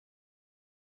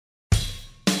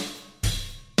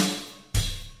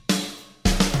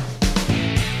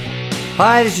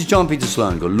Hi, this is John Peter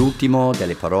Sloan con l'ultimo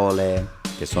delle parole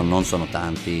che non sono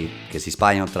tanti, che si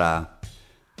spagliano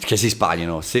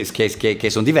che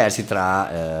sono diversi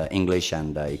tra English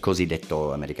e il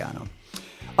cosiddetto americano.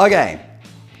 Ok,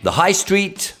 the High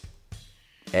Street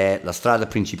è la strada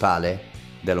principale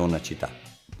di una città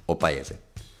o paese,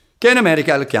 che in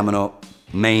America lo chiamano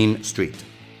Main Street.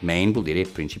 Main vuol dire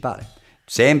principale.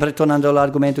 Sempre tornando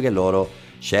all'argomento che loro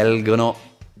scelgono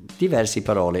diverse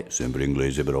parole, sempre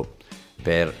inglese però,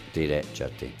 per dire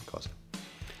certe cose.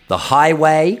 The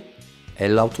highway è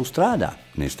l'autostrada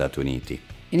negli Stati Uniti.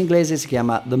 In inglese si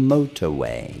chiama the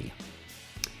motorway.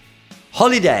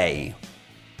 Holiday,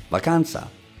 vacanza.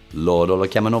 Loro lo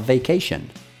chiamano vacation.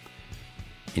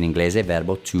 In inglese è il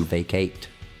verbo to vacate,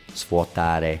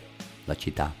 svuotare la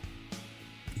città.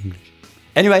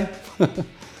 Anyway,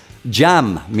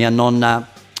 jam. Mia nonna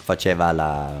faceva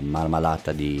la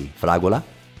marmellata di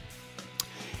fragola,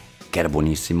 che era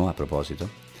buonissimo a proposito.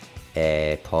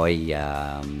 E poi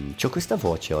c'ho questa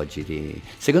voce oggi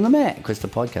secondo me questo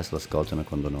podcast lo ascoltano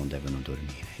quando non devono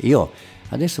dormire. Io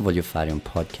adesso voglio fare un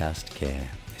podcast che è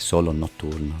solo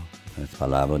notturno.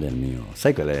 Parlavo del mio,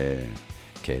 sai quelle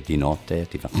che di notte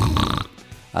ti fa.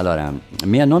 Allora,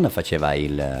 mia nonna faceva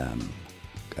il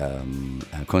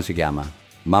come si chiama?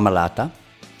 Marmellata,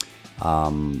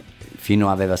 fino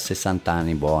aveva 60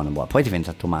 anni, buono. Poi è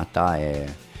diventata matta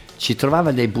e ci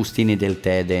trovava dei bustini del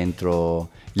tè dentro,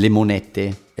 le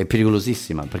monete. È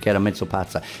pericolosissima perché era mezzo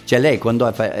pazza. Cioè lei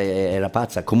quando era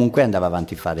pazza comunque andava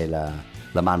avanti a fare la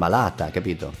marmellata,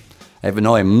 capito? E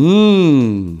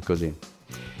noi così.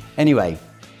 Anyway,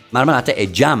 marmellata è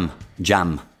jam,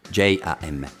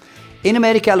 J-A-M. In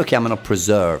America lo chiamano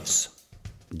preserves,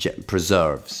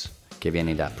 che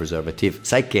viene da preservative.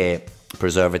 Sai che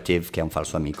preservative, che è un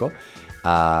falso amico,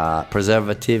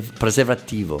 preservative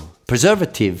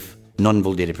non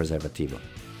vuol dire preservativo.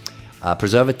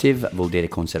 Preservative vuol dire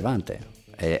conservante.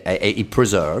 E i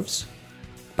preserves,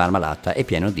 marmellata, è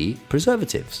pieno di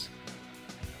preservatives.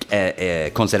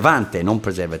 Conservante, non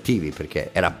preservativi,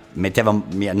 perché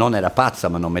mia nonna era pazza,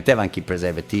 ma non metteva anche i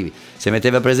preservativi. Se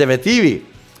metteva preservativi,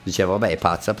 dicevo, vabbè, è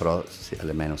pazza, però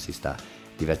almeno si sta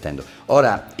divertendo.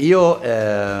 Ora, io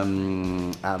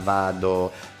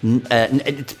vado,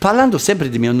 parlando sempre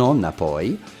di mia nonna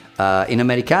poi, in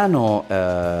americano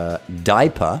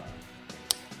diaper,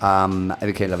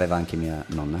 perché l'aveva anche mia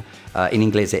nonna, in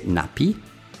inglese nappy,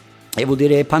 e vuol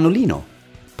dire panolino,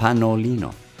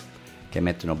 che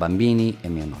mettono bambini e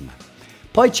mia nonna.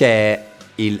 Poi c'è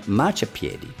il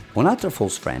marciapiedi, un altro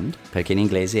false friend, perché in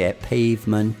inglese è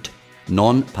pavement,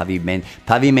 non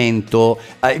pavimento.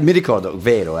 Mi ricordo,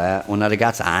 vero, una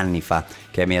ragazza anni fa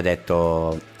che mi ha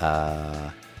detto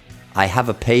I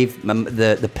have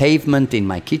the pavement in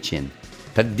my kitchen,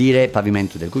 per dire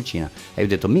pavimento del cucina. E io ho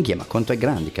detto, minchia, ma quanto è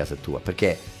grande casa tua?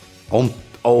 Perché ho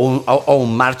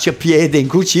un marciapiede in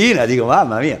cucina. Dico,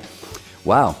 mamma mia,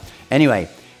 wow. Anyway,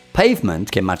 pavement,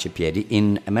 che è marciapiedi,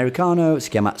 in americano si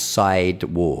chiama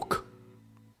sidewalk.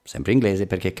 Sempre inglese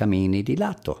perché cammini di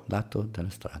lato della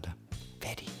strada.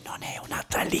 Vedi, non è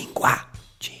un'altra lingua.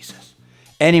 Jesus.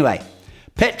 Anyway,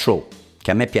 petrol,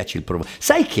 che a me piace il profumo.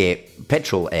 Sai che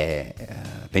petrol è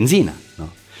benzina,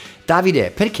 no? Davide,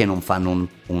 perché non fanno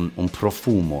un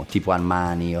profumo tipo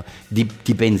Armani di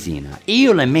benzina?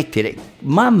 Io le metterei,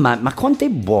 mamma, ma quanto è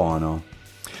buono.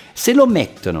 Se lo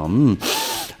mettono,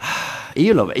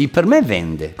 per me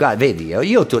vende. Guarda, vedi,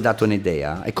 io ti ho dato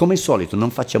un'idea e come al solito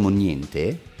non facciamo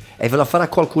niente e ve la farà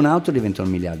qualcun altro, diventano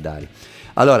miliardari.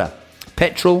 Allora,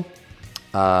 petrol,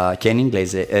 che in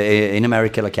inglese, in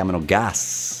America la chiamano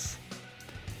gas.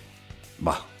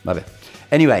 Bah, vabbè.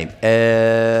 Anyway,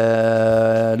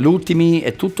 l'ultimi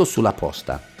è tutto sulla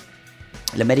posta.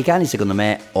 Gli americani secondo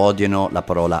me odiano la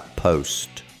parola post,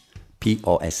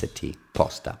 P-O-S-T,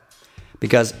 posta.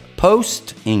 Because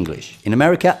post, English, in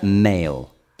America, mail.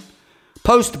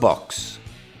 Post box,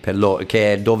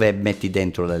 che è dove metti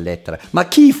dentro le lettere. Ma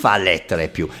chi fa lettere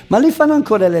più? Ma le fanno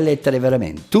ancora le lettere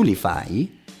veramente? Tu li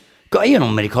fai? Io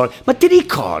non mi ricordo. Ma ti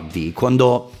ricordi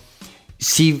quando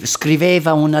si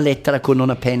scriveva una lettera con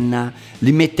una penna,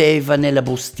 li metteva nella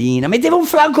bustina, metteva un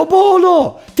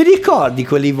francobollo? Ti ricordi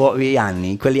quegli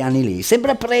anni lì?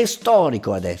 Sembra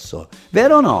preistorico adesso,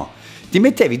 vero o no? Ti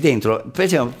mettevi dentro, per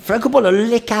esempio, francobollo,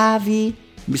 le cavi,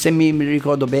 se mi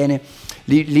ricordo bene,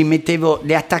 li mettevo,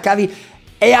 li attaccavi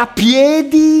e a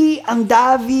piedi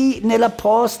andavi nella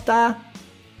posta.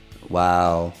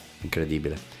 Wow,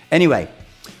 incredibile. Anyway,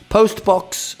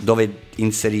 postbox, dove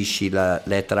inserisci la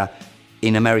lettera,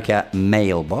 in America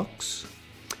mailbox.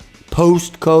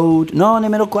 Postcode, no,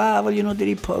 nemmeno qua vogliono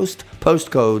dire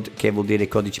postcode, che vuol dire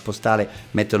codice postale,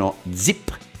 mettono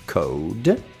zip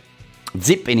code.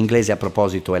 Zip in inglese a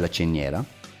proposito è la ceniera.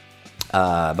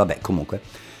 Vabbè, comunque.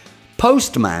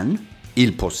 Postman,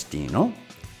 il postino,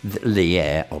 lì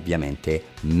è ovviamente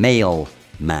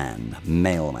mailman,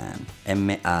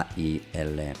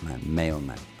 M-A-I-L,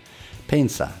 mailman.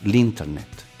 Pensa,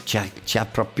 l'internet ci ha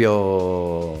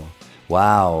proprio...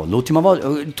 Wow, l'ultima volta...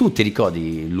 Tu ti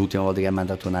ricordi l'ultima volta che hai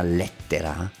mandato una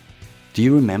lettera? Do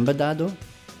you remember, Dado?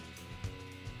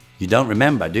 You don't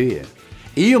remember, do you?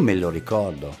 Io me lo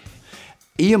ricordo.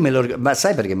 Ma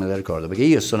sai perché me lo ricordo? Perché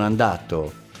io sono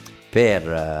andato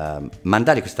per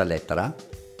mandare questa lettera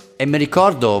e mi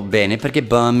ricordo bene perché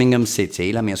Birmingham City,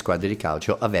 la mia squadra di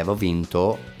calcio, aveva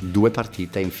vinto 2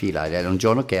 partite in fila. Era un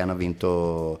giorno che hanno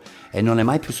vinto e non è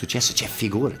mai più successo. Cioè,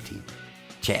 figurati.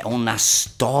 C'è una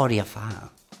storia fa.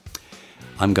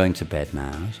 I'm going to bed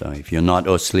now, so if you're not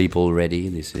asleep already,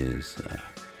 this is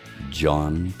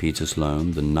John Peter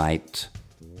Sloan, the night...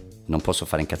 Non posso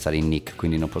fare incazzare il Nick,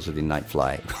 quindi non posso dire Night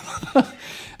Fly.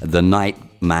 The Night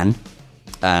Man,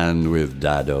 and with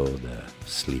Dado, the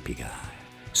sleepy guy.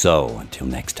 So, until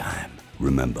next time,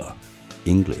 remember,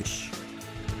 English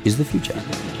is the future.